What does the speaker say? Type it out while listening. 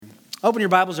Open your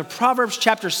Bibles to Proverbs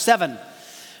chapter 7.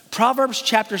 Proverbs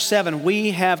chapter 7.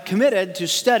 We have committed to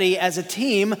study as a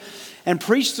team and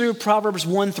preach through Proverbs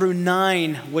 1 through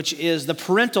 9, which is the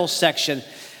parental section.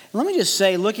 And let me just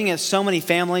say, looking at so many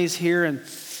families here and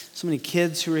so many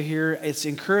kids who are here, it's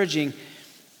encouraging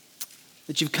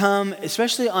that you've come,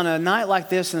 especially on a night like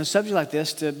this and a subject like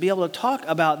this, to be able to talk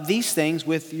about these things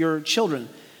with your children.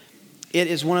 It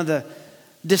is one of the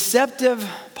deceptive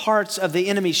parts of the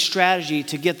enemy's strategy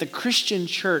to get the Christian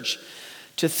church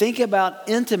to think about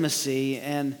intimacy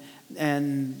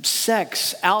and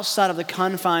sex outside of the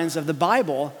confines of the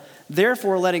Bible,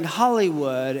 therefore letting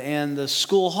Hollywood and the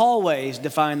school hallways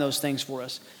define those things for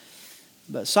us.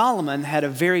 But Solomon had a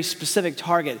very specific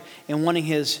target in wanting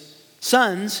his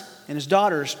sons and his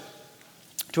daughters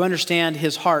to understand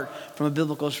his heart from a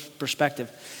biblical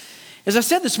perspective. As I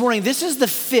said this morning, this is the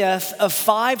fifth of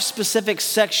 5 specific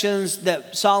sections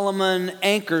that Solomon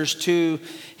anchors to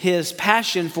his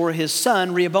passion for his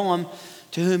son, Rehoboam,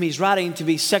 to whom he's writing to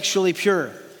be sexually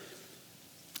pure.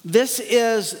 This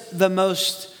is the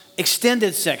most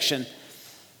extended section.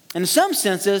 In some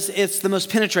senses, it's the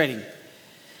most penetrating. I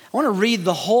want to read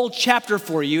the whole chapter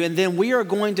for you, and then we are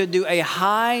going to do a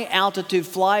high altitude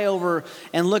flyover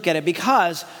and look at it,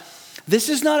 because this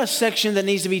is not a section that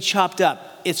needs to be chopped up.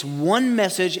 It's one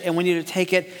message, and we need to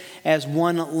take it as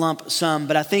one lump sum.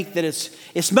 But I think that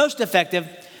it's most effective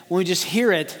when we just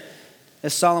hear it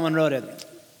as Solomon wrote it.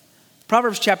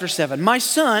 Proverbs chapter 7. My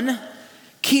son,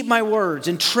 keep my words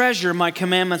and treasure my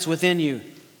commandments within you.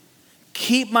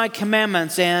 Keep my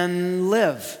commandments and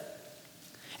live,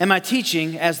 and my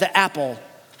teaching as the apple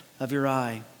of your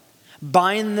eye.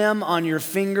 Bind them on your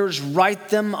fingers, write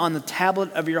them on the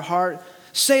tablet of your heart.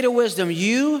 Say to wisdom,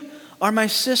 you are my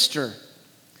sister,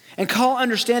 and call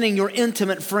understanding your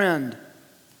intimate friend,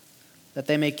 that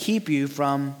they may keep you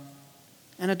from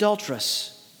an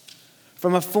adulteress,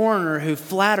 from a foreigner who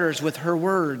flatters with her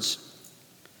words.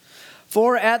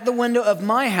 For at the window of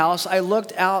my house I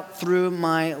looked out through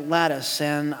my lattice,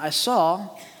 and I saw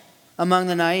among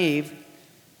the naive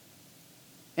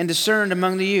and discerned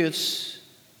among the youths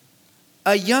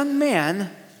a young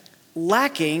man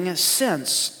lacking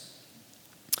sense,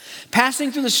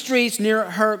 passing through the streets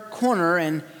near her corner,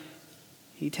 and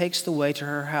he takes the way to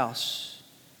her house.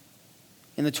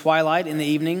 In the twilight, in the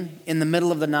evening, in the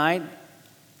middle of the night,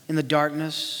 in the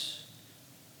darkness,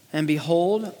 and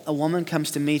behold, a woman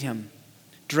comes to meet him,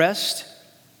 dressed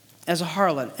as a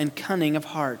harlot and cunning of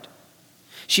heart.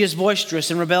 She is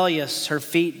boisterous and rebellious. Her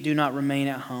feet do not remain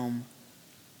at home.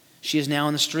 She is now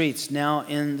in the streets, now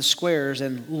in the squares,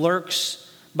 and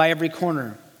lurks by every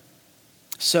corner.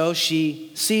 So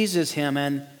she seizes him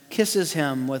and kisses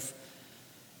him with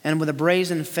a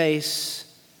brazen face.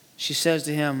 She says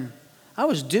to him, I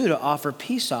was due to offer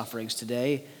peace offerings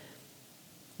today,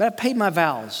 but I paid my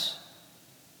vows.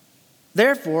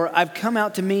 Therefore, I've come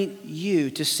out to meet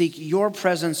you, to seek your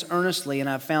presence earnestly, and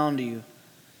I've found you.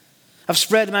 I've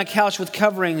spread my couch with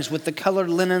coverings, with the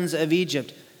colored linens of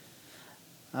Egypt.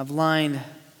 I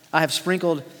have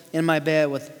sprinkled in my bed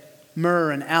with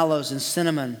myrrh and aloes and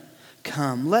cinnamon.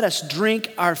 Come, let us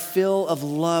drink our fill of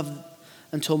love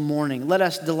until morning. Let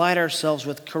us delight ourselves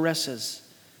with caresses.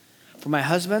 For my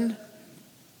husband,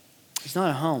 he's not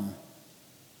at home.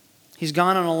 He's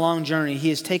gone on a long journey. He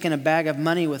has taken a bag of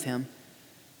money with him.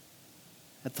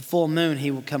 At the full moon,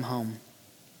 he will come home.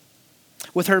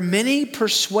 With her many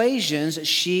persuasions,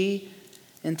 she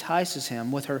entices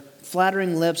him. With her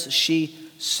flattering lips, she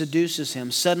seduces him.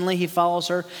 Suddenly he follows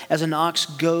her as an ox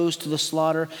goes to the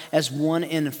slaughter, as one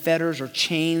in fetters or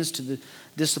chains to the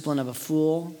discipline of a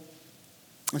fool,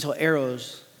 until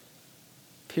arrows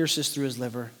pierces through his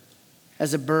liver,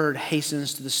 as a bird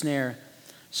hastens to the snare,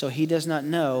 so he does not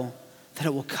know that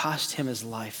it will cost him his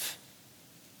life.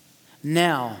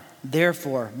 Now,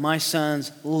 therefore, my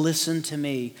sons, listen to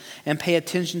me and pay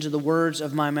attention to the words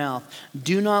of my mouth.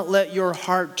 Do not let your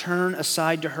heart turn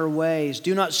aside to her ways.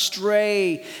 Do not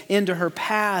stray into her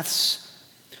paths.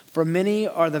 For many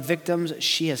are the victims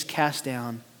she has cast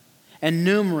down, and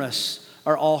numerous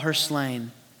are all her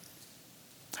slain.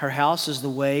 Her house is the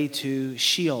way to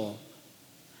Sheol,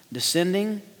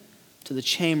 descending to the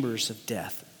chambers of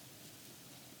death.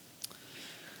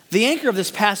 The anchor of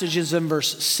this passage is in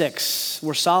verse 6,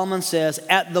 where Solomon says,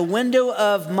 at the window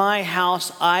of my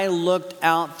house, I looked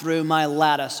out through my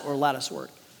lattice, or lattice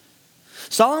work.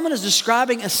 Solomon is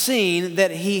describing a scene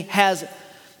that he has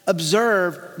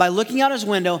observed by looking out his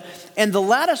window, and the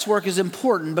lattice work is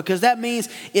important because that means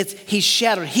he's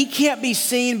shadowed. He can't be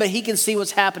seen, but he can see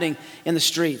what's happening in the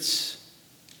streets.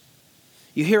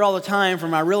 You hear all the time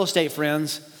from our real estate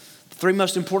friends Three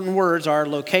most important words are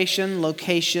location,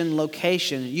 location,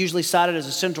 location, usually cited as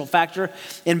a central factor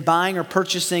in buying or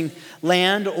purchasing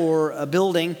land or a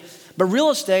building. But real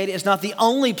estate is not the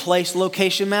only place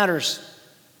location matters.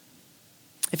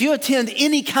 If you attend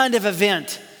any kind of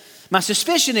event, my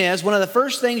suspicion is one of the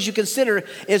first things you consider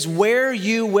is where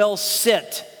you will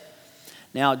sit.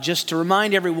 Now, just to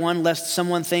remind everyone, lest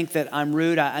someone think that I'm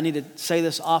rude, I need to say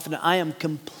this often. I am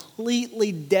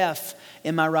completely deaf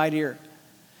in my right ear.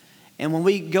 And when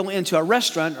we go into a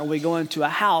restaurant or we go into a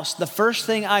house, the first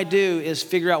thing I do is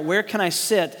figure out where can I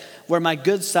sit where my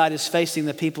good side is facing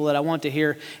the people that I want to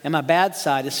hear and my bad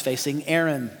side is facing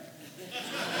Aaron.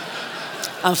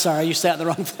 I'm sorry, you sat in the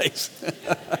wrong place.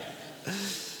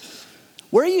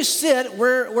 Where you sit,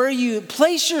 where you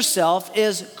place yourself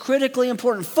is critically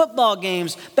important. Football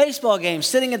games, baseball games,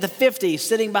 sitting at the 50,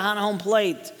 sitting behind home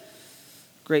plate.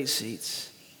 Great seats.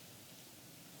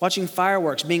 Watching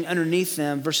fireworks, being underneath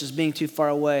them versus being too far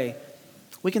away.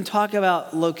 We can talk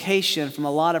about location from a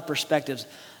lot of perspectives.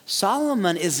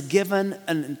 Solomon is given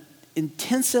an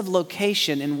intensive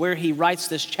location in where he writes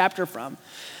this chapter from,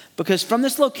 because from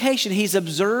this location he's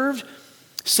observed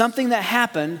something that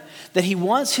happened that he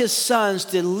wants his sons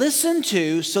to listen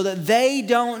to so that they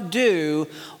don't do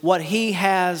what he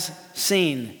has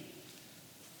seen.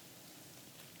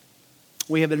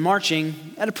 We have been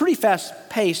marching at a pretty fast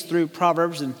pace through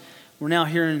Proverbs, and we're now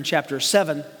here in chapter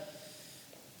 7.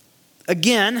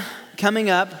 Again, coming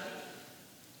up,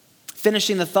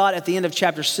 finishing the thought at the end of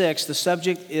chapter 6, the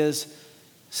subject is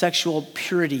sexual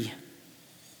purity.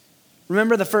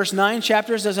 Remember, the first 9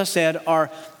 chapters, as I said,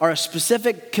 are a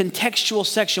specific contextual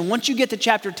section. Once you get to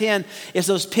chapter 10, it's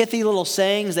those pithy little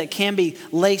sayings that can be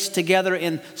laced together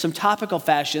in some topical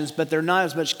fashions, but they're not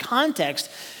as much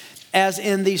context as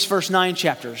in these first 9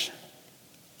 chapters.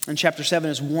 And chapter 7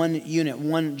 is one unit,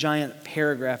 one giant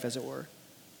paragraph, as it were.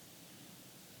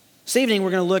 This evening,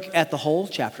 we're going to look at the whole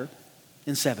chapter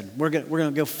in 7. We're going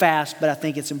to go fast, but I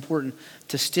think it's important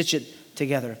to stitch it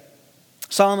together.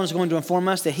 Solomon is going to inform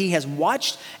us that he has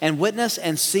watched and witnessed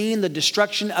and seen the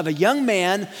destruction of a young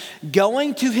man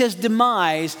going to his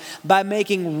demise by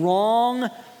making wrong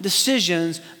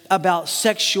decisions about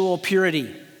sexual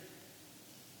purity.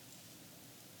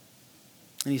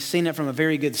 And he's seen it from a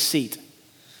very good seat.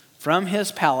 From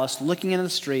his palace, looking into the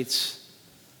streets,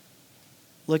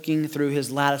 looking through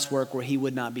his lattice work where he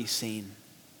would not be seen.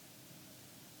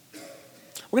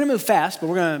 We're going to move fast, but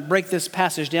we're going to break this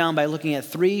passage down by looking at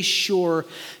 3 sure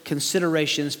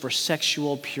considerations for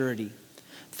sexual purity.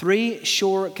 3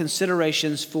 sure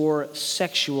considerations for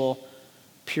sexual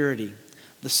purity.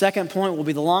 The second point will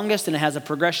be the longest, and it has a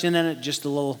progression in it, just a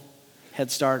little head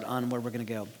start on where we're going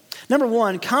to go. Number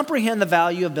 1, comprehend the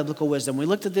value of biblical wisdom. We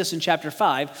looked at this in chapter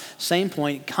 5, same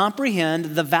point. Comprehend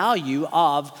the value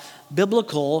of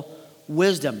biblical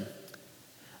wisdom.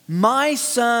 My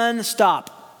son,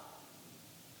 stop.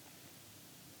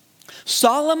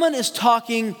 Solomon is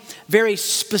talking very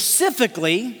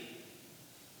specifically,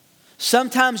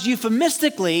 sometimes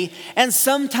euphemistically, and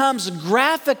sometimes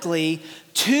graphically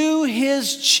to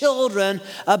his children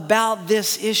about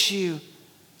this issue.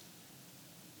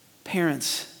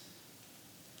 Parents,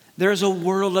 there's a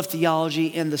world of theology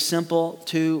in the simple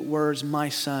 2 words, my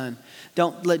son.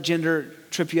 Don't let gender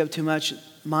trip you up too much.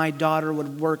 My daughter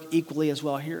would work equally as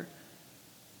well here.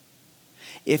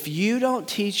 If you don't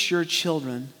teach your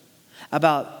children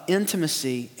about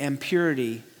intimacy and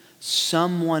purity,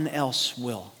 someone else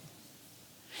will.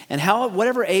 And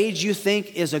whatever age you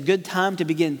think is a good time to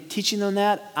begin teaching them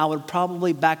that, I would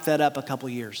probably back that up a couple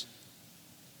years.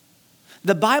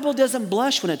 The Bible doesn't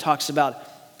blush when it talks about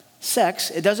sex.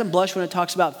 It doesn't blush when it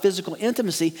talks about physical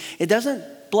intimacy. It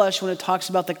doesn't blush when it talks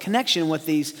about the connection with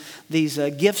these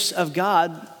gifts of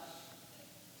God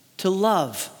to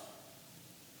love.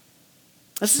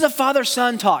 This is a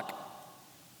father-son talk.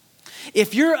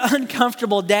 If you're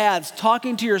uncomfortable dads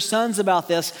talking to your sons about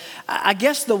this, I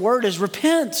guess the word is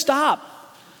repent,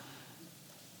 stop.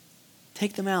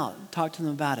 Take them out, talk to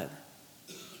them about it.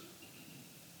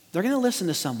 They're going to listen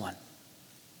to someone.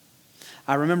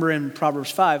 I remember in Proverbs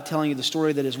 5 telling you the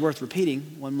story that is worth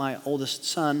repeating. When my oldest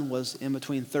son was in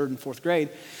between 3rd and 4th grade,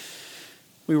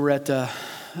 we were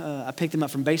I picked him up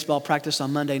from baseball practice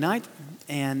on Monday night,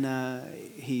 and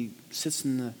he sits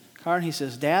in the car and he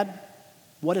says, Dad,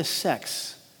 what is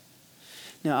sex?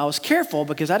 Now, I was careful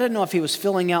because I didn't know if he was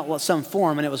filling out some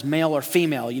form and it was male or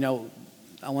female.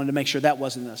 I wanted to make sure that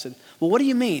wasn't it. I said, well, what do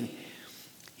you mean?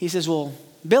 He says, well,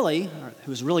 Billy,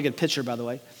 who was a really good pitcher, by the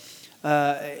way,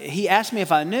 he asked me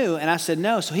if I knew, and I said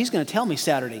no, so he's going to tell me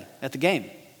Saturday at the game.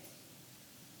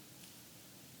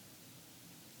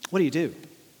 What do you do?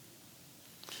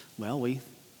 Well, we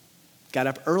Got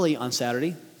up early on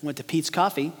Saturday, went to Pete's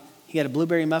Coffee. He had a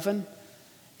blueberry muffin,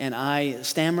 and I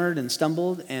stammered and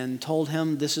stumbled and told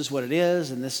him this is what it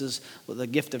is, and this is the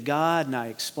gift of God, and I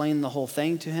explained the whole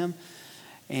thing to him,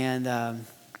 and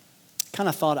kind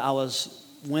of thought I was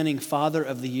winning Father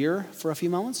of the Year for a few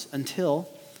moments until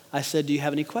I said, do you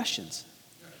have any questions?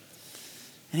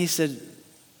 And he said,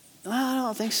 oh, I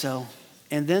don't think so.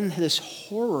 And then this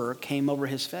horror came over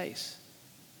his face.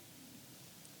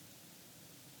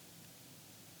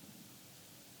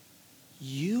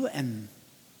 You and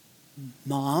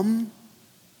Mom?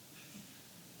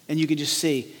 And you could just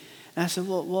see. And I said,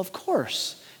 well, of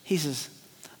course. He says,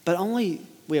 but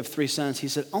we have 3 sons. He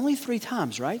said, only 3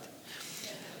 times, right?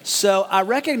 So I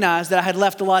recognized that I had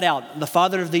left a lot out. The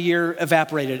Father of the Year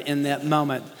evaporated in that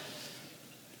moment.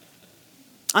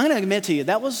 I'm going to admit to you,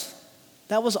 that was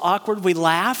awkward. We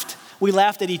laughed. We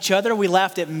laughed at each other. We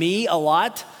laughed at me a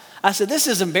lot. I said, this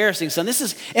is embarrassing, son.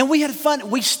 And we had fun.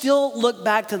 We still look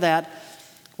back to that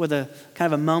with a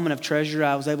kind of a moment of treasure.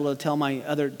 I was able to tell my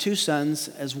other 2 sons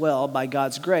as well by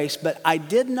God's grace, but I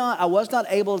was not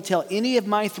able to tell any of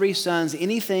my 3 sons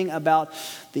anything about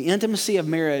the intimacy of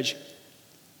marriage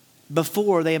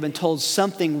before they have been told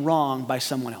something wrong by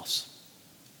someone else.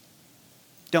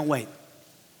 Don't wait.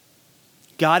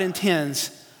 God intends,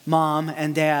 Mom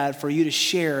and Dad, for you to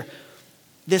share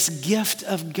this gift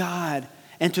of God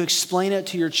and to explain it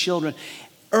to your children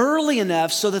early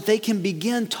enough so that they can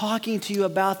begin talking to you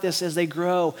about this as they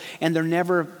grow, and they're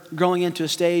never growing into a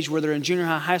stage where they're in junior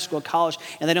high, high school, college,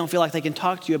 and they don't feel like they can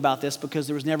talk to you about this because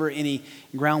there was never any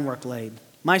groundwork laid.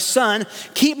 My son,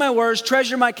 keep my words,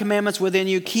 treasure my commandments within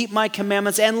you, keep my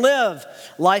commandments and live.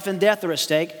 Life and death are at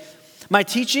stake. My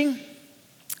teaching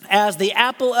as the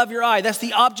apple of your eye. That's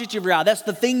the object of your eye. That's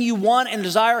the thing you want and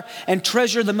desire and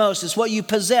treasure the most. It's what you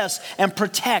possess and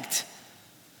protect.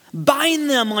 Bind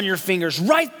them on your fingers.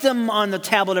 Write them on the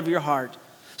tablet of your heart.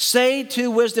 Say to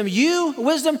wisdom,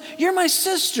 you're my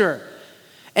sister.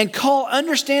 And call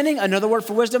understanding, another word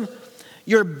for wisdom,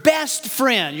 your best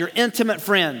friend, your intimate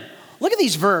friend. Look at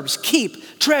these verbs: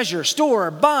 keep, treasure,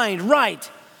 store, bind, write.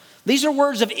 These are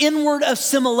words of inward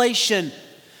assimilation.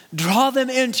 Draw them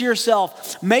into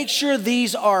yourself. Make sure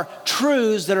these are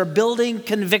truths that are building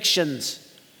convictions.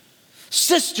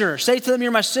 Sister, say to them,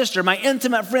 you're my sister, my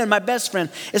intimate friend, my best friend.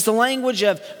 It's the language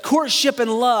of courtship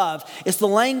and love. It's the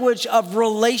language of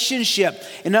relationship.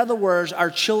 In other words,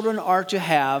 our children are to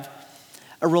have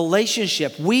a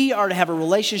relationship. We are to have a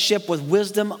relationship with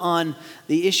wisdom on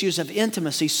the issues of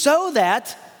intimacy so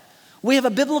that we have a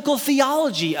biblical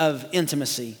theology of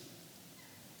intimacy.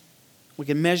 We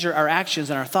can measure our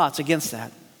actions and our thoughts against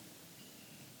that.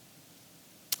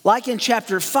 Like in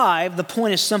chapter 5, the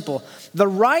point is simple. The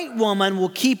right woman will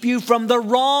keep you from the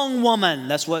wrong woman.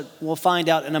 That's what we'll find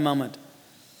out in a moment.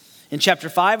 In chapter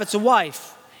 5, it's a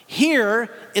wife.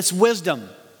 Here, it's wisdom.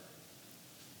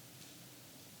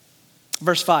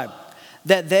 Verse 5,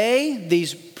 that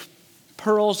these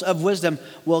pearls of wisdom,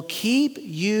 will keep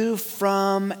you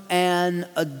from an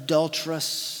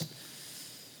adulteress,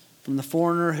 from the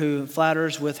foreigner who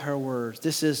flatters with her words.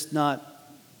 This is not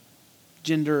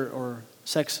gender or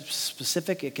sex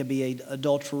specific. It could be an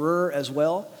adulterer as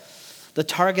well. The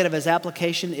target of his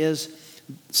application is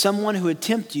someone who would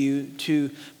tempt you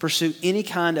to pursue any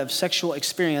kind of sexual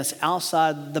experience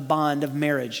outside the bond of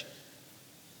marriage.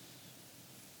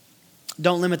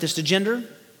 Don't limit this to gender.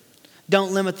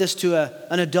 Don't limit this to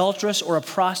an adulteress or a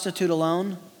prostitute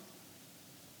alone.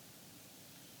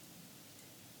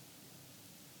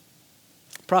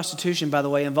 Prostitution, by the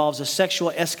way, involves a sexual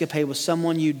escapade with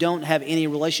someone you don't have any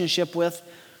relationship with.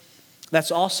 That's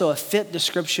also a fit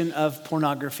description of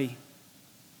pornography.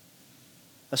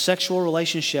 A sexual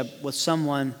relationship with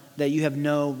someone that you have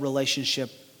no relationship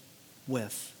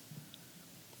with.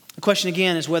 The question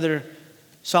again is whether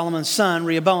Solomon's son,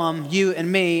 Rehoboam, you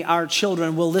and me, our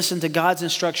children, will listen to God's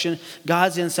instruction,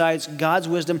 God's insights, God's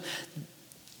wisdom.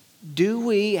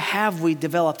 Have we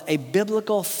developed a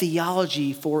biblical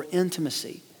theology for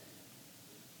intimacy?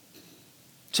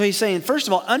 So he's saying, first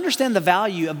of all, understand the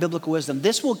value of biblical wisdom.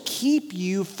 This will keep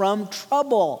you from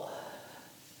trouble.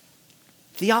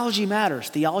 Theology matters.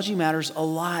 Theology matters a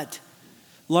lot.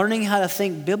 Learning how to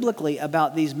think biblically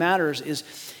about these matters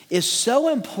is so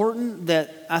important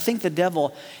that I think the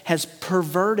devil has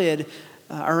perverted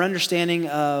our understanding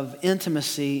of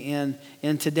intimacy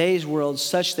in today's world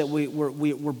such that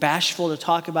we're bashful to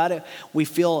talk about it. We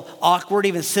feel awkward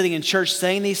even sitting in church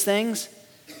saying these things.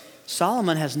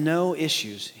 Solomon has no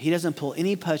issues. He doesn't pull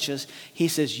any punches. He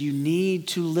says you need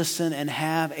to listen and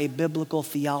have a biblical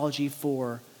theology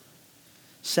for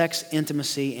sex,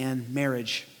 intimacy, and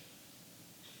marriage.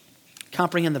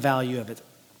 Comprehend the value of it.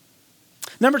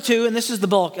 Number two, and this is the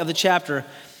bulk of the chapter,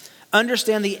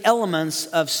 understand the elements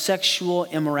of sexual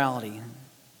immorality.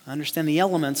 Understand the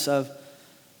elements of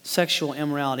sexual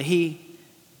immorality. He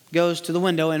goes to the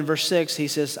window in verse 6. He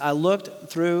says, I looked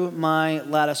through my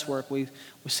lattice work. We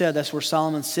said that's where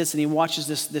Solomon sits and he watches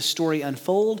this story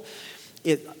unfold.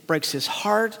 It breaks his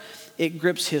heart. It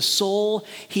grips his soul.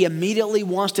 He immediately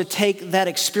wants to take that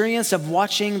experience of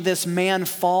watching this man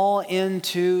fall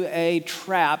into a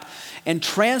trap and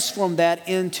transform that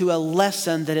into a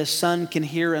lesson that his son can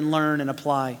hear and learn and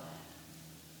apply.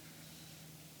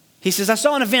 He says, I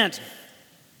saw an event.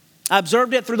 I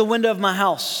observed it through the window of my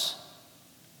house.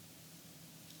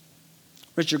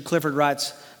 Richard Clifford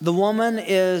writes, the woman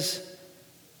is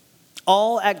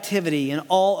all activity and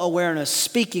all awareness,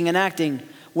 speaking and acting,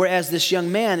 whereas this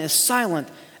young man is silent,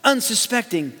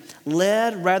 unsuspecting,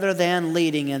 led rather than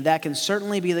leading. And that can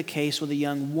certainly be the case with a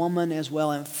young woman as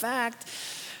well. In fact,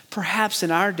 perhaps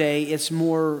in our day, it's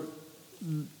more,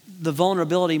 the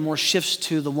vulnerability more shifts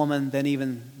to the woman than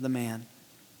even the man.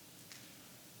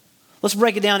 Let's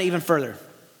break it down even further.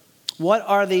 What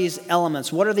are these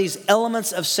elements? What are these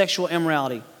elements of sexual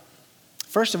immorality?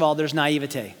 First of all, there's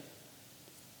naivete.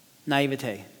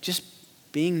 Naivete. Just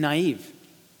being naive.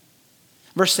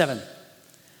 Verse 7.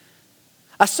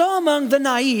 I saw among the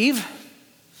naive,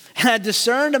 and I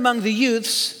discerned among the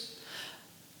youths,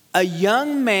 a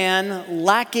young man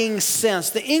lacking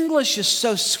sense. The English is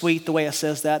so sweet the way it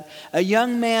says that. A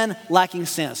young man lacking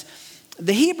sense.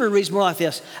 The Hebrew reads more like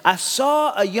this. I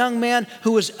saw a young man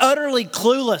who was utterly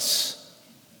clueless,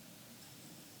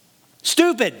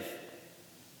 stupid,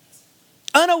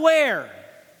 unaware.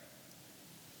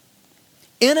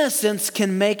 Innocence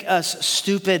can make us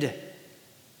stupid.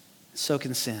 So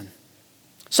can sin.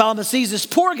 Solomon sees this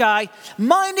poor guy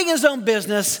minding his own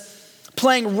business,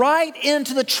 playing right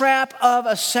into the trap of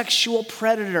a sexual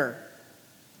predator.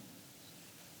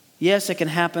 Yes, it can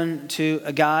happen to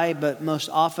a guy, but most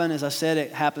often, as I said,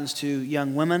 it happens to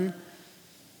young women.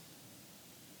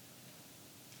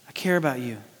 I care about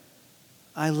you.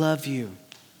 I love you.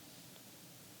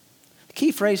 The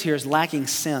key phrase here is lacking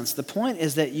sense. The point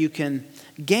is that you can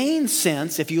gain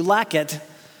sense if you lack it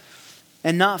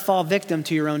and not fall victim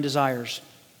to your own desires.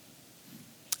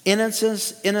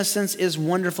 Innocence is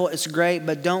wonderful, it's great,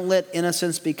 but don't let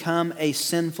innocence become a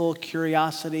sinful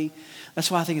curiosity. That's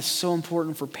why I think it's so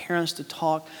important for parents to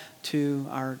talk to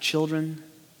our children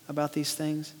about these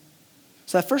things.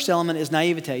 So that first element is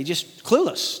naivete, just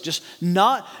clueless, just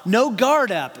no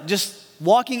guard up, just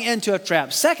walking into a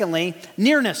trap. Secondly,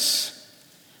 nearness.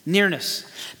 Nearness.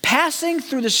 Passing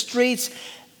through the streets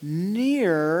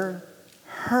near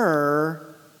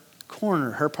her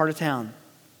corner, her part of town.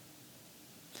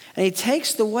 And he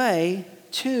takes the way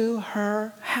to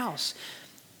her house.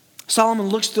 Solomon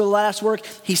looks through the lattice work.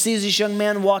 He sees this young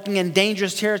man walking in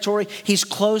dangerous territory. He's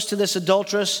close to this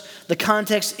adulteress. The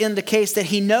context indicates that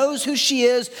he knows who she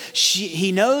is.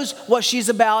 He knows what she's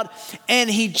about. And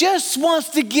he just wants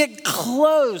to get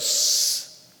close.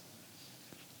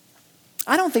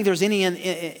 I don't think there's any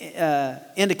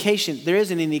indication, there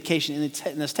is an indication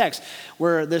in this text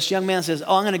where this young man says,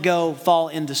 I'm going to go fall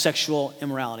into sexual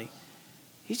immorality.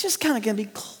 He's just kind of going to be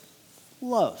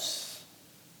close.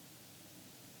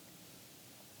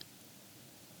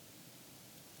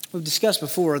 We've discussed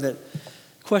before that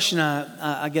question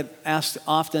I get asked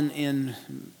often in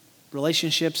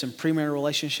relationships and premarital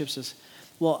relationships is,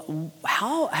 well,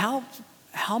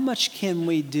 how much can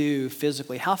we do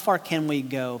physically? How far can we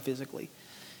go physically?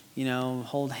 You know,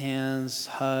 hold hands,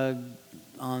 hug,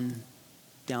 on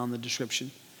down the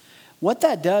description. What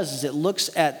that does is it looks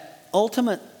at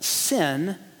ultimate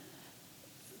sin,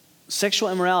 sexual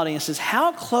immorality, and says,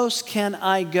 how close can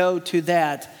I go to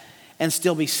that and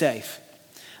still be safe?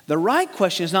 The right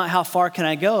question is not how far can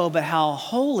I go, but how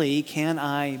holy can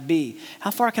I be?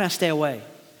 How far can I stay away?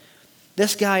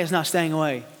 This guy is not staying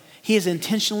away. He is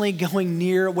intentionally going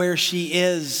near where she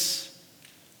is.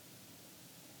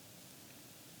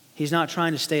 He's not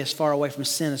trying to stay as far away from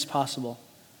sin as possible.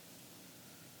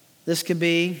 This could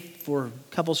be for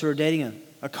couples who are dating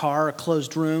a car, a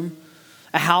closed room,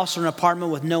 a house or an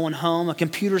apartment with no one home, a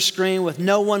computer screen with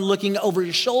no one looking over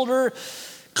your shoulder,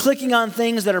 clicking on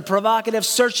things that are provocative,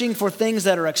 searching for things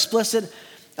that are explicit,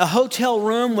 a hotel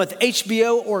room with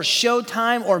HBO or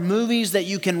Showtime or movies that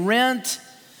you can rent,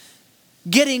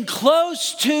 getting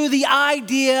close to the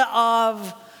idea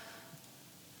of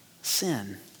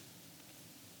sin.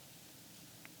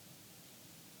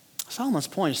 Solomon's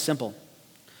point is simple.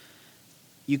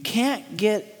 You can't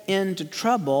get into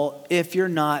trouble if you're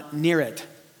not near it.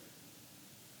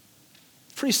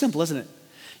 Pretty simple, isn't it?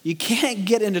 You can't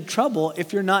get into trouble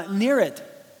if you're not near it.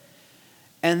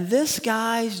 And this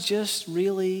guy's just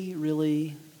really,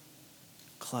 really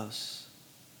close.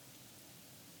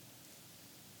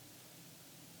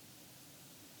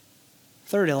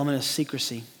 Third element is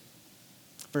secrecy.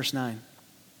 Verse 9.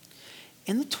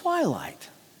 In the twilight,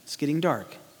 it's getting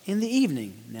dark. In the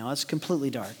evening, now it's completely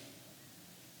dark.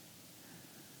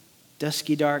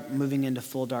 Dusky dark, moving into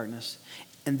full darkness.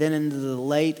 And then into the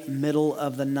late middle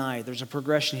of the night. There's a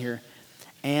progression here.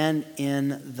 And in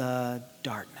the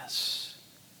darkness.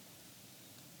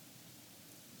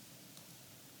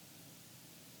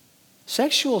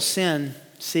 Sexual sin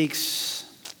seeks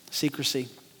secrecy,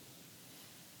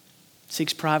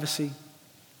 seeks privacy,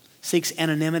 seeks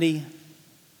anonymity,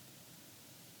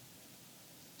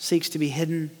 seeks to be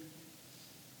hidden.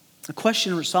 The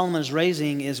question Solomon is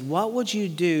raising is, what would you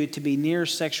do to be near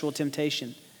sexual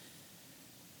temptation?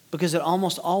 Because it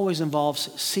almost always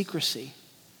involves secrecy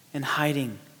and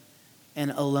hiding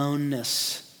and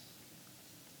aloneness.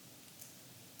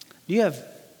 Do you have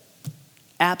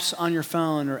apps on your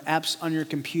phone or apps on your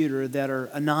computer that are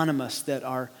anonymous, that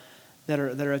are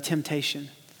a temptation?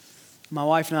 My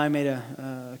wife and I made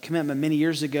a commitment many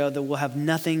years ago that we'll have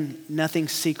nothing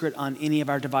secret on any of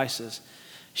our devices.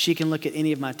 She can look at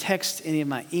any of my texts, any of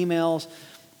my emails.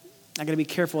 I got to be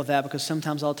careful with that because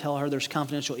sometimes I'll tell her there's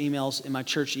confidential emails in my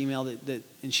church email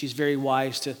and she's very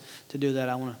wise to do that.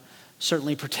 I want to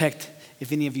certainly protect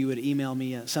if any of you would email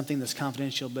me something that's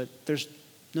confidential, but there's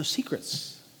no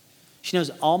secrets. She knows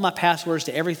all my passwords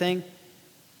to everything.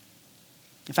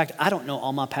 In fact, I don't know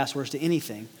all my passwords to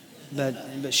anything,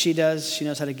 but she does. She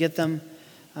knows how to get them.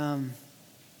 And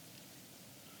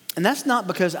that's not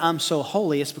because I'm so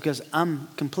holy. It's because I'm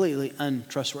completely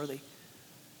untrustworthy.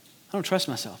 I don't trust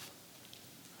myself.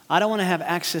 I don't want to have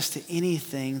access to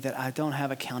anything that I don't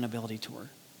have accountability toward.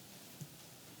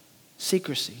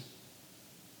 Secrecy.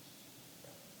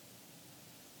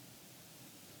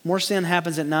 More sin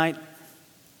happens at night,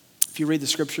 if you read the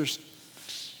scriptures,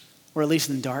 or at least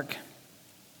in the dark,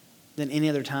 than any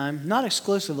other time. Not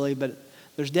exclusively, but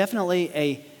there's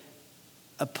definitely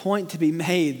a point to be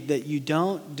made that you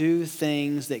don't do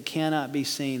things that cannot be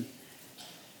seen.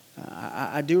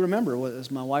 I do remember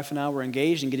as my wife and I were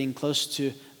engaged and getting close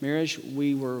to marriage,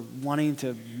 we were wanting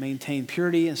to maintain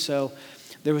purity, and so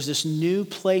there was this new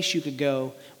place you could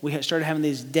go. We had started having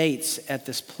these dates at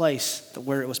this place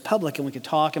where it was public and we could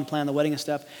talk and plan the wedding and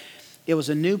stuff. It was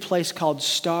a new place called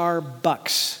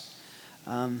Starbucks.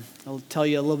 I'll tell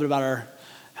you a little bit about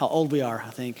how old we are,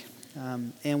 I think.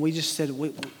 And we just said,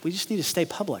 we just need to stay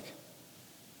public.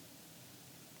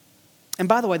 And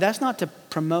by the way, that's not to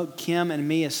promote Kim and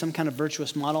me as some kind of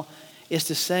virtuous model. It's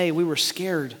to say we were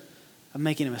scared of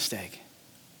making a mistake.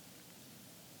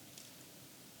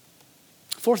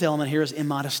 Fourth element here is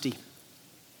immodesty.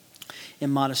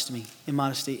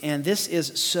 Immodesty. And this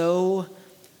is so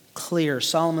clear.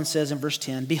 Solomon says in verse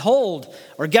 10, behold,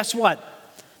 or guess what?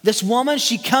 This woman,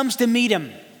 she comes to meet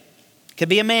him. Could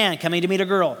be a man coming to meet a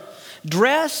girl.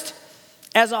 Dressed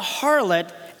as a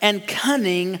harlot and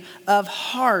cunning of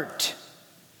heart.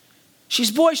 She's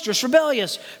boisterous,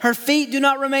 rebellious. Her feet do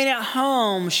not remain at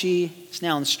home. She is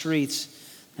now in the streets,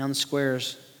 now in the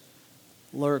squares,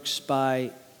 lurks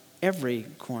by every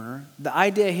corner. The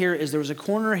idea here is there was a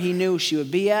corner he knew she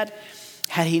would be at.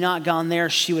 Had he not gone there,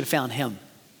 she would have found him.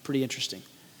 Pretty interesting.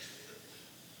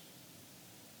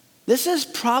 This is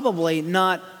probably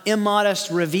not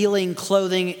immodest, revealing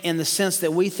clothing in the sense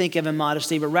that we think of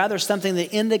immodesty, but rather something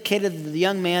that indicated to the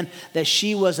young man that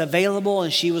she was available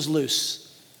and she was loose.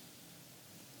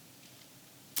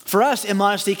 For us,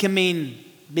 immodesty can mean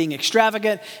being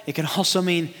extravagant. It can also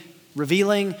mean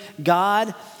revealing.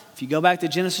 God, if you go back to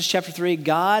Genesis chapter 3,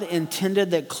 God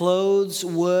intended that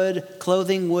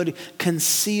clothing would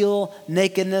conceal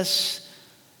nakedness.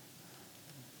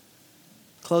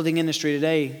 Clothing industry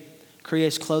today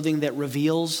creates clothing that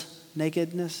reveals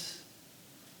nakedness.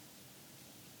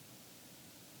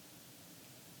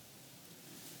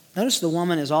 Notice the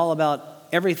woman is all about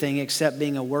everything except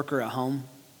being a worker at home,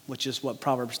 which is what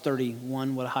Proverbs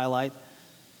 31 would highlight.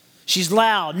 She's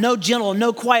loud, no gentle,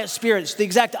 no quiet spirit. It's the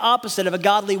exact opposite of a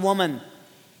godly woman.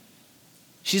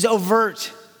 She's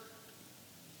overt,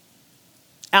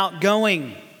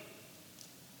 outgoing,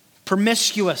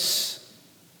 promiscuous,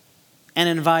 and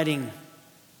inviting.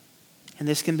 And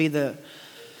these can be the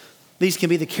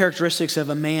characteristics of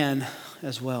a man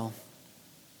as well.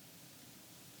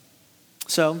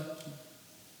 So,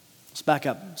 let's back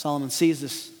up. Solomon sees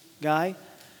this guy,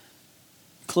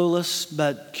 clueless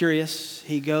but curious.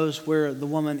 He goes where the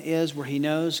woman is, where he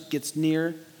knows, gets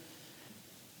near.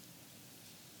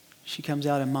 She comes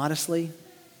out immodestly.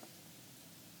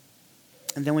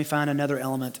 And then we find another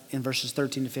element in verses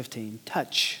 13 to 15.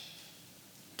 Touch.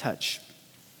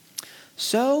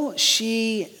 So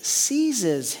she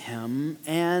seizes him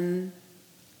and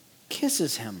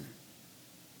kisses him.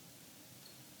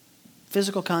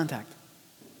 Physical contact.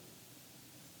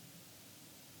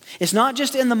 It's not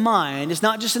just in the mind. It's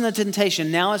not just in the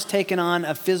temptation. Now it's taken on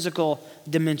a physical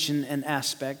dimension and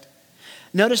aspect.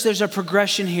 Notice there's a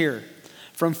progression here.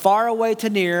 From far away to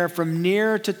near, from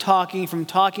near to talking, from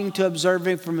talking to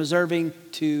observing, from observing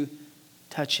to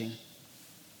touching.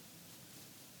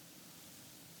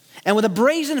 And with a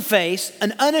brazen face,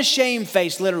 an unashamed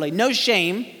face, literally, no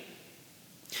shame,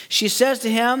 she says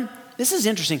to him, this is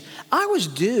interesting, I was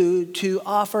due to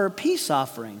offer peace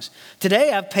offerings.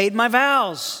 Today I've paid my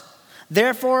vows.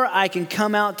 Therefore I can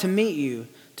come out to meet you,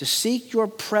 to seek your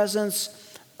presence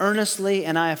earnestly,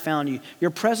 and I have found you.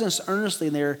 Your presence earnestly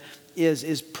there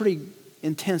is pretty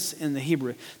intense in the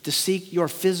Hebrew. To seek your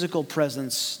physical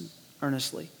presence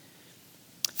earnestly.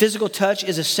 Physical touch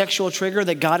is a sexual trigger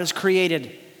that God has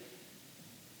created.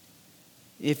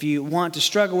 If you want to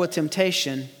struggle with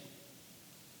temptation,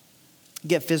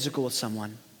 get physical with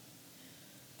someone.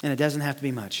 And it doesn't have to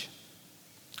be much.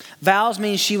 Vows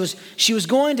means she was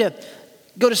going to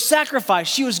go to sacrifice.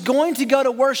 She was going to go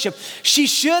to worship. She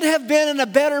should have been in a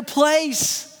better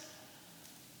place.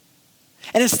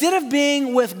 And instead of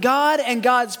being with God and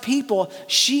God's people,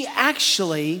 she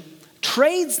actually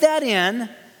trades that in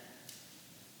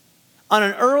on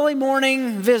an early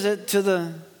morning visit to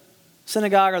the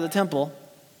synagogue or the temple.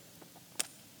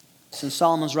 Since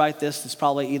Solomon's right, this is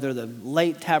probably either the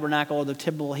late tabernacle or the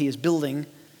temple he is building.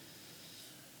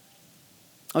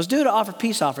 I was due to offer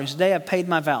peace offerings. Today I've paid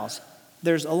my vows.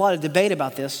 There's a lot of debate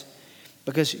about this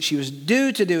because she was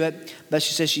due to do it, but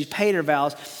she says she paid her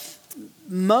vows.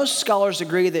 Most scholars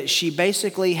agree that she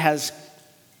basically has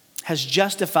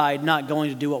justified not going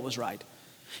to do what was right.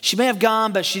 She may have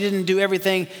gone, but she didn't do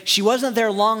everything. She wasn't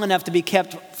there long enough to be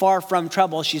kept far from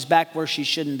trouble. She's back where she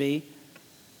shouldn't be.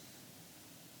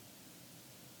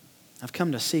 I've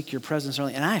come to seek your presence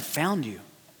early, and I have found you.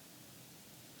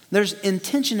 There's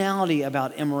intentionality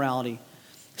about immorality.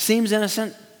 Seems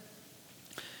innocent,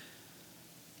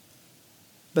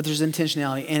 but there's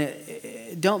intentionality.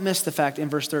 And don't miss the fact in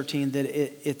verse 13 that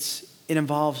it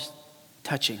involves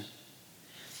touching.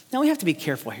 Now we have to be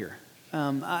careful here.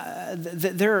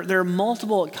 There are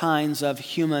multiple kinds of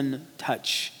human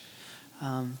touch.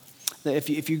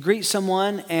 If you greet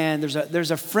someone and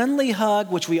there's a friendly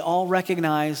hug, which we all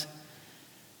recognize,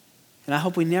 and I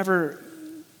hope we never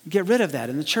get rid of that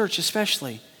in the church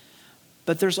especially.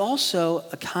 But there's also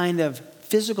a kind of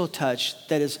physical touch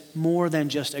that is more than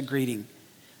just a greeting.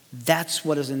 That's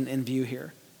what is in view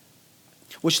here.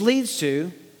 Which leads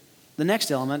to the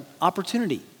next element,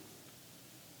 opportunity.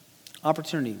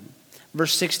 Opportunity.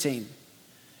 Verse 16.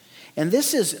 And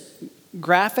this is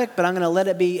graphic, but I'm going to let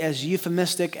it be as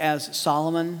euphemistic as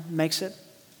Solomon makes it.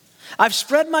 I've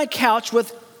spread my couch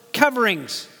with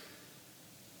coverings.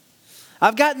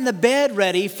 I've gotten the bed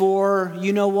ready for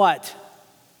you know what.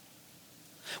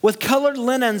 With colored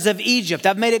linens of Egypt,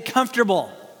 I've made it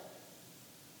comfortable.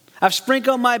 I've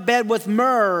sprinkled my bed with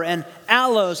myrrh and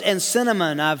aloes and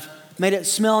cinnamon. I've made it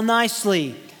smell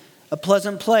nicely, a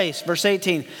pleasant place. Verse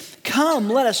 18, come,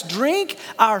 let us drink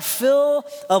our fill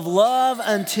of love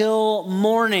until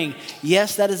morning.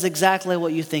 Yes, that is exactly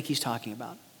what you think he's talking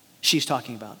about. She's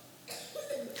talking about.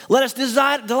 Let us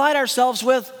delight ourselves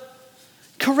with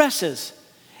caresses.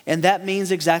 And that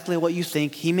means exactly what you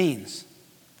think he means.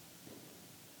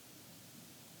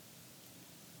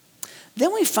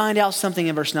 Then we find out something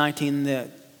in verse 19 that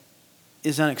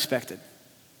is unexpected.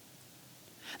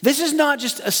 This is not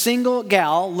just a single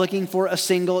gal looking for a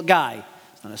single guy.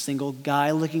 It's not a single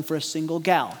guy looking for a single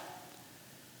gal.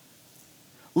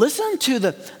 Listen to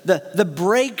the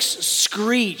brakes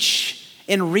screech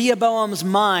in Rehoboam's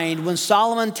mind when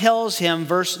Solomon tells him,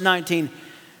 verse 19,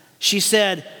 she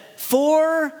said,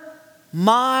 for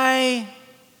my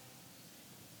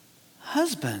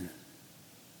husband.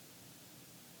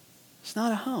 It's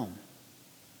not a home.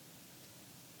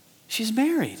 She's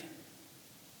married.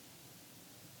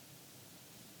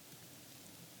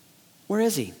 Where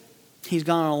is he? He's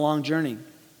gone on a long journey.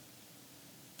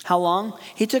 How long?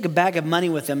 He took a bag of money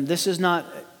with him. This is not,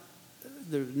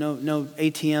 there's no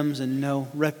ATMs and no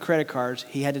credit cards.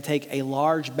 He had to take a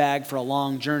large bag for a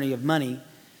long journey of money.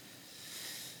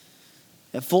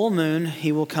 At full moon,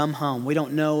 he will come home. We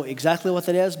don't know exactly what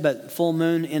that is, but full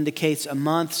moon indicates a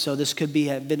month, so this could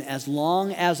have been as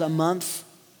long as a month.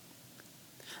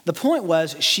 The point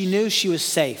was, she knew she was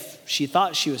safe. She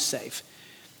thought she was safe.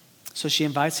 So she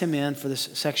invites him in for this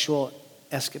sexual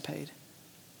escapade.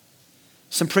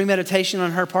 Some premeditation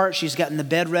on her part. She's gotten the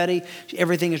bed ready.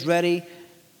 Everything is ready.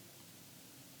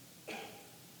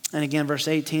 And again, verse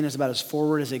 18 is about as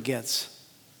forward as it gets.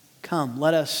 Come,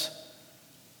 let us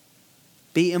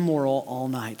be immoral all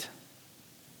night.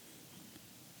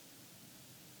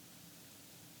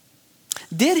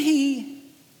 Did he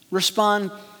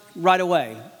respond right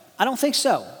away? I don't think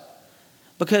so.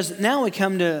 Because now we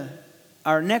come to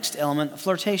our next element,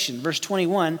 flirtation. Verse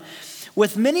 21,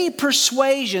 with many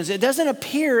persuasions. It doesn't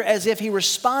appear as if he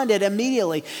responded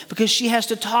immediately because she has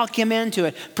to talk him into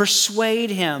it, persuade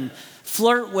him,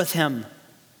 flirt with him.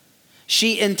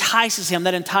 She entices him.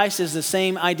 That entices the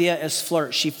same idea as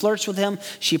flirt. She flirts with him.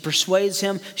 She persuades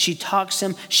him. She talks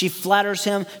him. She flatters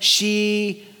him.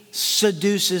 She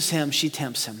seduces him. She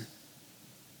tempts him.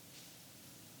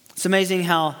 It's amazing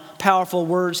how powerful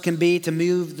words can be to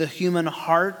move the human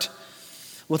heart.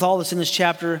 With all this in this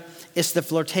chapter, it's the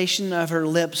flirtation of her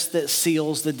lips that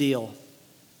seals the deal.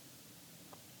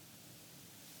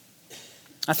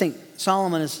 I think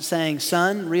Solomon is saying,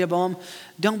 son, Rehoboam,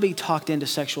 don't be talked into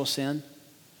sexual sin.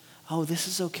 Oh, this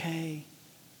is okay.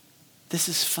 This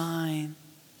is fine.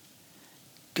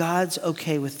 God's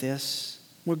okay with this.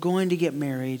 We're going to get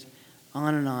married.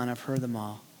 On and on. I've heard them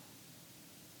all.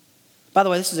 By the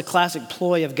way, this is a classic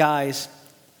ploy of guys.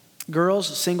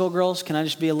 Girls, single girls, can I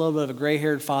just be a little bit of a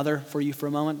gray-haired father for you for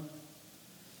a moment?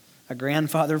 A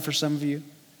grandfather for some of you.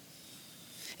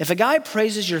 If a guy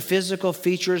praises your physical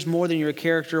features more than your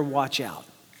character, watch out.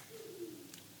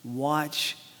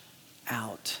 Watch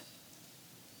out.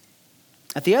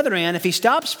 At the other end, if he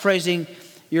stops praising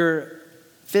your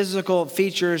physical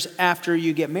features after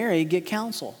you get married, get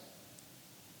counsel.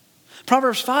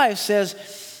 Proverbs 5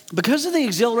 says, because of the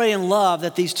exhilarating love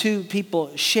that these two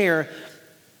people share,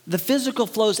 the physical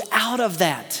flows out of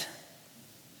that.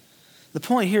 The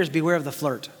point here is beware of the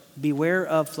flirt. Beware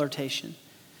of flirtation.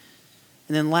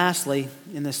 And then lastly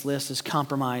in this list is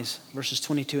compromise, verses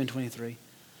 22 and 23.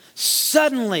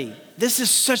 Suddenly, this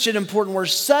is such an important word,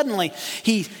 suddenly,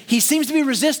 he seems to be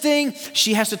resisting.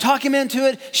 She has to talk him into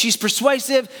it. She's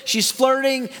persuasive. She's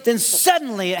flirting. Then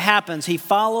suddenly it happens. He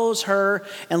follows her,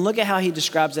 and look at how he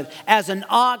describes it. As an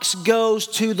ox goes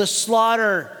to the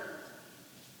slaughter,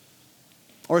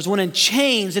 or as one in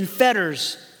chains and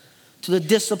fetters to the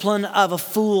discipline of a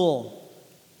fool,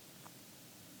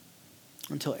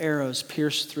 until arrows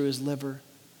pierce through his liver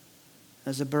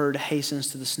as a bird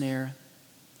hastens to the snare.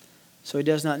 So he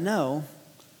does not know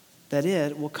that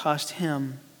it will cost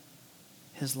him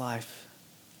his life.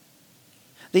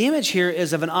 The image here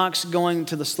is of an ox going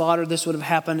to the slaughter. This would have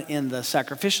happened in the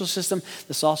sacrificial system.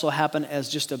 This also happened as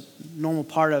just a normal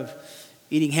part of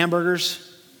eating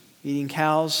hamburgers, eating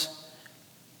cows.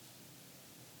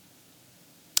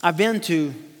 I've been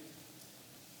to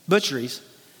butcheries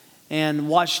and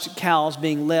watched cows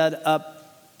being led up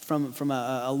from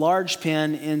a large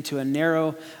pen into a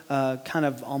narrow, kind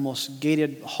of almost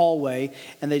gated hallway,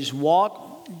 and they just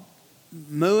walk,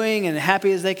 mooing and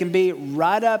happy as they can be,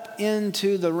 right up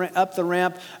into up the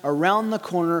ramp, around the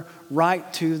corner,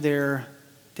 right to their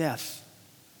death.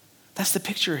 That's the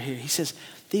picture here. He says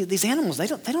these animals, they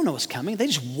don't know what's coming. They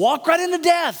just walk right into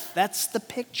death. That's the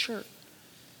picture.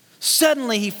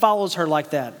 Suddenly he follows her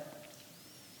like that.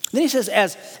 Then he says,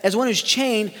 as one who's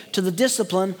chained to the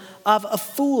discipline of a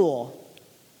fool.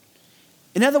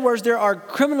 In other words, there are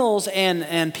criminals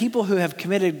and people who have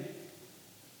committed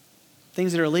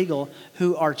things that are illegal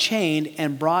who are chained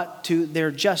and brought to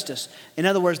their justice. In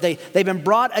other words, they've been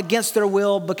brought against their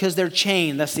will because they're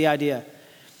chained. That's the idea.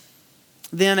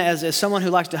 Then as someone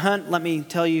who likes to hunt, let me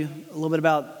tell you a little bit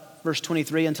about verse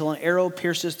 23, until an arrow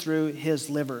pierces through his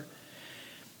liver.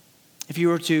 If you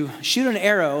were to shoot an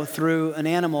arrow through an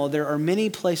animal, there are many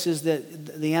places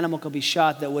that the animal could be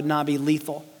shot that would not be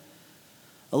lethal.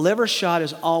 A liver shot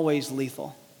is always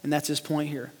lethal, and that's his point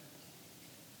here.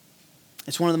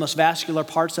 It's one of the most vascular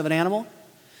parts of an animal,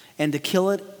 and to kill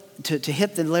it, to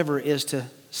hit the liver is to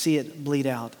see it bleed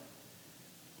out.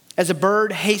 As a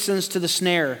bird hastens to the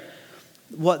snare,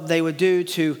 what they would do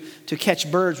to catch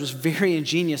birds was very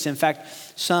ingenious. In fact,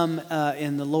 some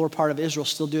in the lower part of Israel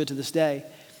still do it to this day.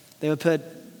 They would put,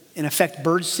 in effect,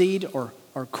 bird seed or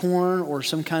corn or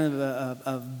some kind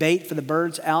of bait for the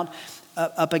birds out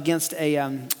up against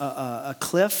a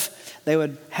cliff. They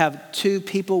would have two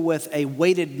people with a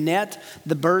weighted net.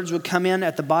 The birds would come in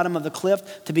at the bottom of the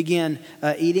cliff to begin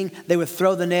eating. They would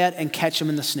throw the net and catch them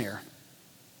in the snare.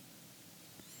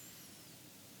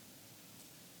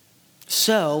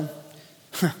 So,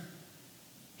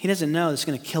 he doesn't know it's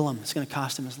going to kill him. It's going to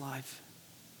cost him his life.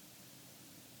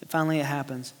 And finally it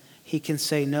happens. He can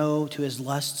say no to his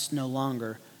lusts no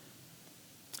longer.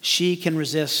 She can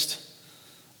resist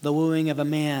the wooing of a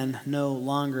man no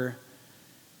longer.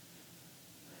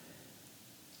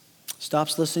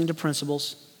 Stops listening to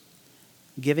principles,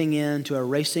 giving in to a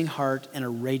racing heart and a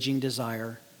raging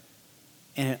desire,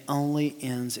 and it only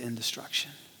ends in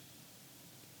destruction.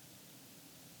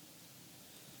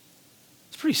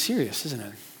 It's pretty serious, isn't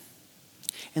it?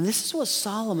 And this is what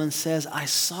Solomon says, I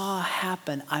saw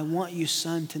happen. I want you,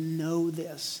 son, to know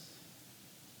this.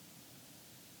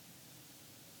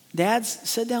 Dads,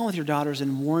 sit down with your daughters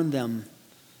and warn them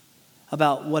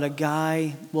about what a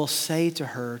guy will say to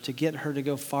her to get her to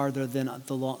go farther than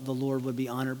the Lord would be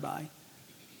honored by.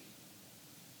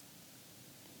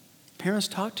 Parents,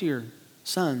 talk to your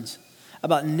sons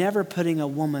about never putting a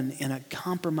woman in a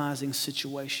compromising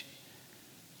situation.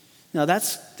 Now,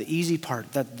 that's the easy part.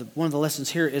 One of the lessons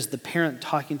here is the parent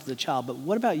talking to the child. But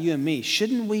what about you and me?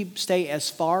 Shouldn't we stay as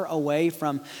far away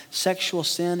from sexual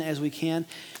sin as we can?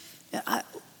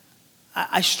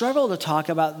 I struggle to talk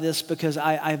about this because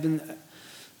I've been,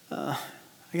 I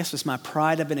guess it's my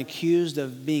pride. I've been accused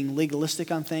of being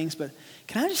legalistic on things. But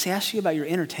can I just ask you about your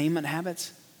entertainment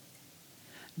habits?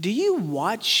 Do you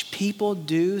watch people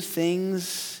do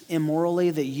things immorally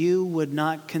that you would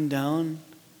not condone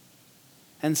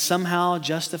and somehow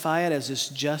justify it as it's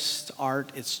just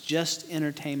art, it's just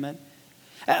entertainment?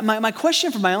 My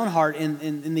question for my own heart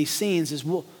in these scenes is,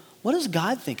 well, what does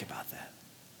God think about that?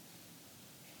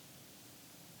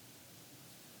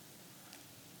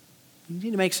 You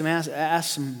need to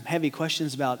ask some heavy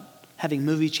questions about having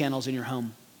movie channels in your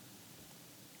home.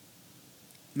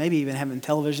 Maybe even having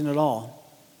television at all.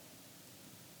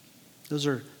 Those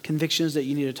are convictions that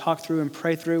you need to talk through and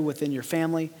pray through within your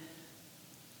family.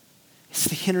 It's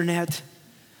the internet.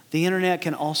 The internet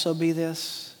can also be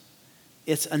this.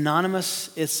 It's anonymous,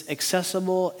 it's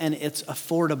accessible, and it's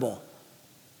affordable.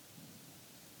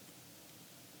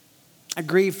 I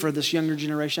grieve for this younger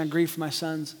generation. I grieve for my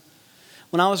sons.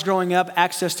 When I was growing up,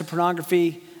 access to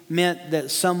pornography meant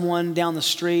that someone down the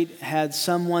street had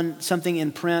something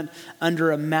in print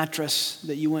under a mattress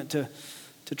that you went to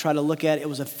try to look at. It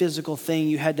was a physical thing.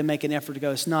 You had to make an effort to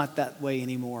go. It's not that way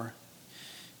anymore.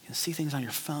 You can see things on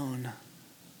your phone.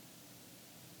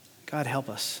 God help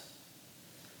us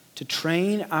to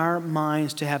train our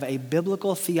minds to have a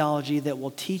biblical theology that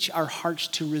will teach our hearts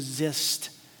to resist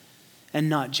and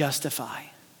not justify.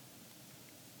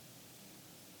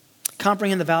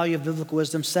 Comprehend the value of biblical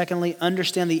wisdom. Secondly,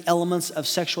 understand the elements of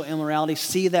sexual immorality.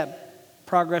 See that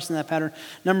progress in that pattern.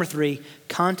 Number 3,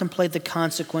 contemplate the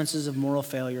consequences of moral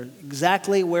failure.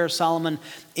 Exactly where Solomon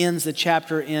ends the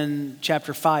chapter in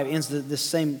chapter 5, ends the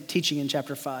same teaching in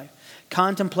chapter 5.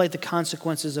 Contemplate the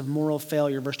consequences of moral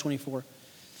failure, verse 24.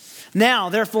 Now,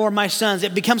 therefore, my sons,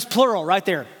 it becomes plural right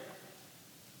there.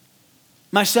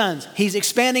 My sons. He's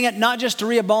expanding it not just to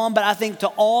Rehoboam, but I think to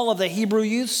all of the Hebrew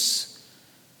youths.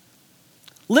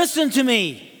 Listen to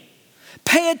me.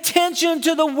 Pay attention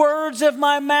to the words of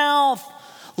my mouth.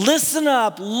 Listen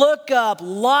up, look up,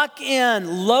 lock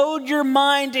in, load your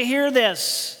mind to hear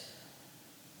this.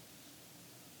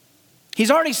 He's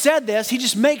already said this. He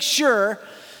just makes sure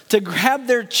to grab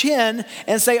their chin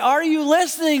and say, are you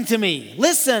listening to me?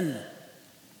 Listen.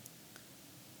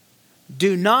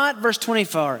 Do not, verse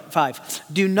 25,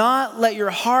 do not let your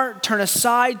heart turn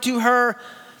aside to her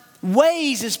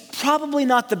ways is probably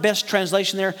not the best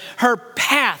translation there. Her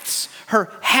paths,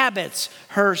 her habits,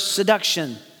 her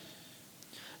seduction.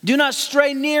 Do not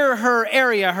stray near her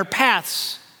area, her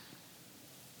paths.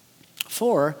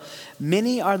 For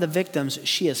many are the victims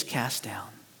she has cast down,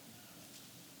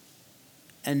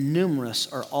 and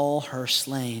numerous are all her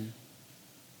slain.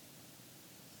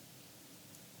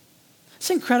 It's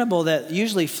incredible that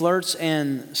usually flirts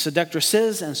and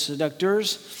seductresses and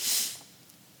seductors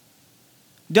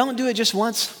don't do it just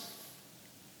once.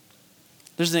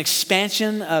 There's an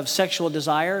expansion of sexual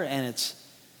desire, and it's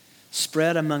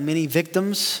spread among many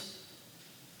victims.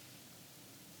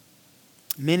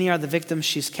 Many are the victims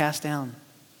she's cast down.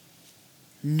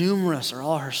 Numerous are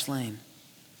all her slain.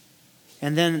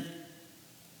 And then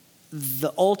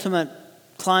the ultimate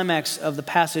climax of the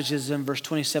passage is in verse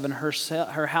 27.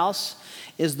 Her house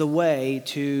is the way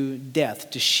to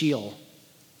death, to Sheol,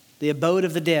 the abode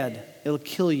of the dead. It'll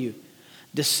kill you.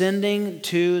 Descending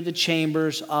to the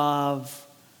chambers of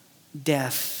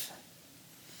death.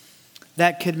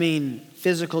 That could mean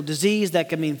physical disease. That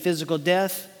could mean physical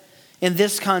death. In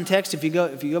this context, if you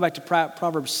go back to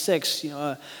Proverbs 6,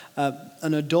 an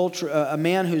adulterer, a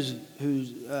man whose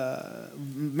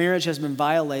marriage has been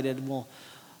violated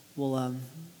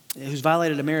who's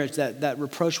violated a marriage, that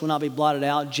reproach will not be blotted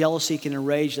out. Jealousy can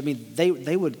enrage. I mean, they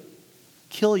would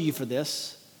kill you for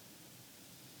this.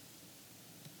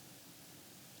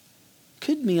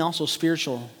 could mean also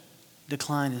spiritual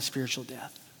decline and spiritual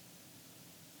death.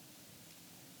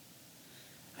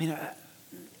 I mean,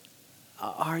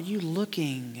 are you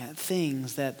looking at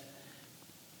things that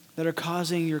are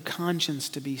causing your conscience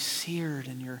to be seared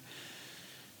and your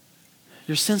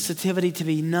sensitivity to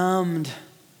be numbed,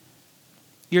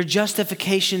 your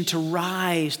justification to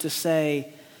rise to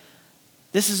say,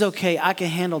 this is okay, I can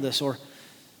handle this? Or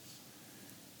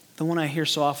the one I hear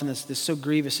so often that's so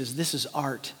grievous is, this is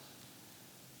art.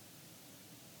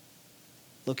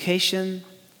 Location,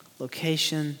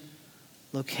 location,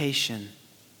 location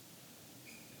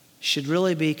should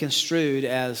really be construed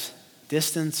as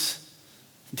distance,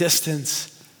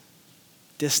 distance,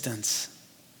 distance.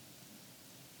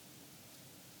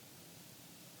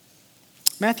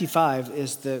 Matthew 5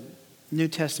 is the New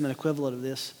Testament equivalent of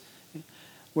this,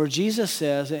 where Jesus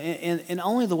says, in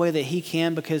only the way that he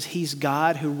can, because he's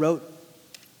God who wrote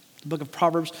the book of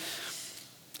Proverbs,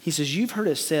 he says, you've heard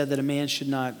it said that a man should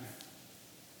not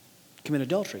commit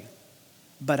adultery.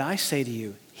 But I say to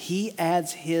you, he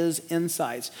adds his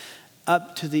insights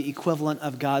up to the equivalent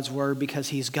of God's word because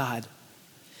he's God.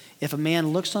 If a man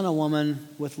looks on a woman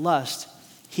with lust,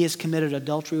 he has committed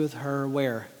adultery with her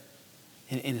where?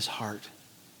 In his heart.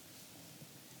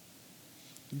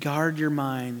 Guard your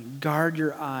mind. Guard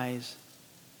your eyes.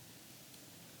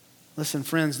 Listen,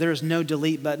 friends, there is no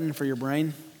delete button for your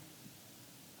brain.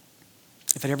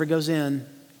 If it ever goes in,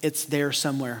 it's there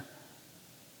somewhere.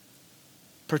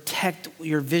 Protect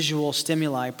your visual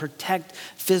stimuli. Protect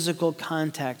physical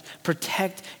contact.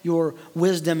 Protect your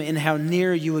wisdom in how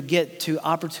near you would get to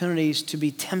opportunities to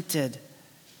be tempted.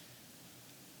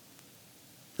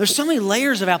 There's so many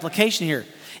layers of application here.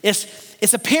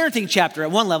 It's a parenting chapter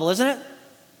at one level, isn't it?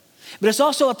 But it's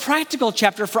also a practical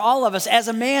chapter for all of us as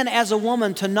a man, as a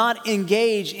woman, to not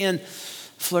engage in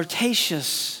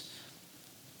flirtatious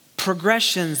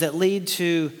progressions that lead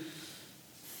to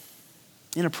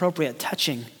inappropriate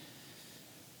touching,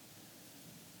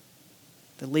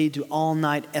 that lead to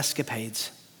all-night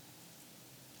escapades.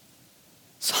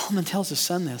 Solomon tells his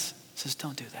son this. He says,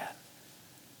 don't do that.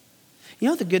 You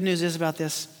know what the good news is about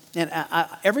this? And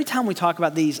every time we talk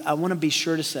about these, I want to be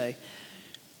sure to say,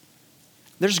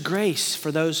 there's grace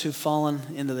for those who've fallen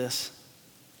into this.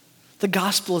 The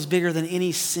gospel is bigger than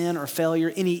any sin or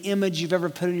failure, any image you've ever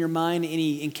put in your mind,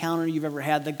 any encounter you've ever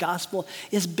had. The gospel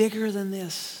is bigger than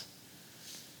this.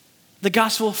 The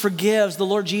gospel forgives. The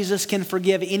Lord Jesus can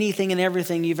forgive anything and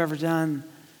everything you've ever done.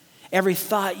 Every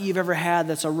thought you've ever had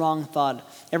that's a wrong thought.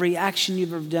 Every action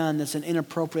you've ever done that's an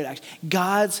inappropriate action.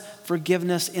 God's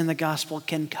forgiveness in the gospel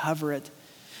can cover it.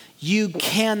 You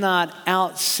cannot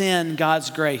out-sin God's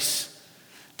grace.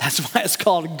 That's why it's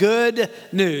called good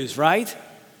news, right?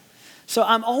 So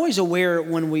I'm always aware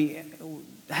when we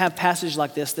have passages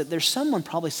like this that there's someone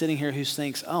probably sitting here who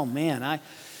thinks, oh man,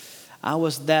 I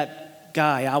was that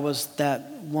guy, I was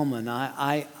that woman,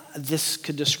 this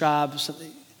could describe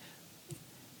something.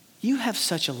 You have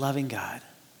such a loving God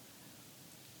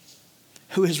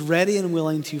who is ready and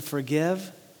willing to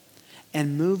forgive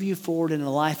and move you forward in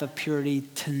a life of purity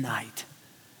tonight.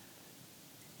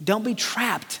 Don't be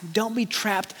trapped. Don't be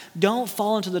trapped. Don't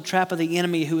fall into the trap of the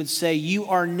enemy who would say, you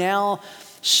are now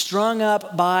strung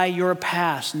up by your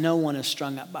past. No one is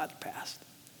strung up by the past.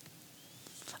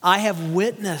 I have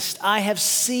witnessed, I have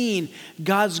seen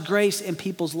God's grace in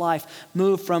people's life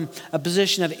move from a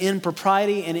position of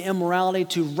impropriety and immorality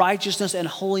to righteousness and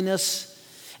holiness.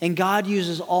 And God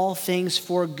uses all things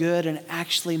for good and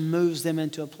actually moves them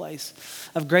into a place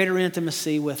of greater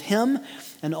intimacy with Him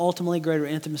and ultimately greater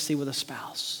intimacy with a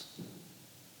spouse.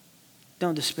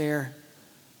 Don't despair.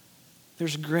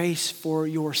 There's grace for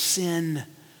your sin,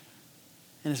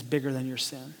 and it's bigger than your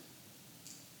sin.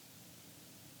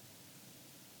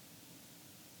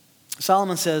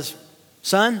 Solomon says,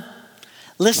 son,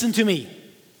 listen to me.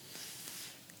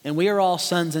 And we are all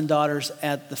sons and daughters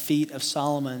at the feet of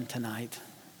Solomon tonight.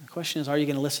 The question is, are you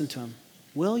going to listen to him?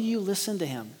 Will you listen to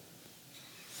him?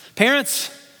 Parents,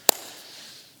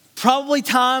 probably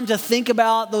time to think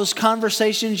about those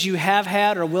conversations you have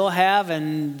had or will have.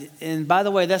 And by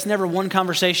the way, that's never one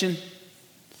conversation.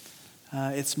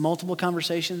 It's multiple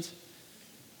conversations.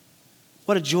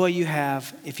 What a joy you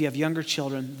have if you have younger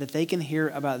children that they can hear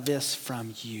about this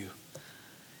from you.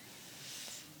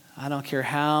 I don't care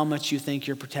how much you think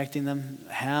you're protecting them,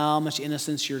 how much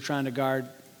innocence you're trying to guard.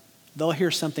 They'll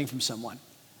hear something from someone.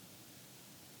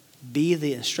 Be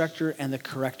the instructor and the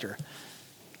corrector.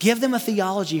 Give them a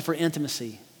theology for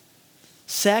intimacy.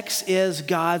 Sex is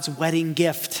God's wedding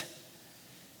gift.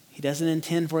 He doesn't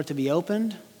intend for it to be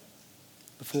opened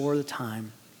before the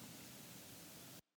time.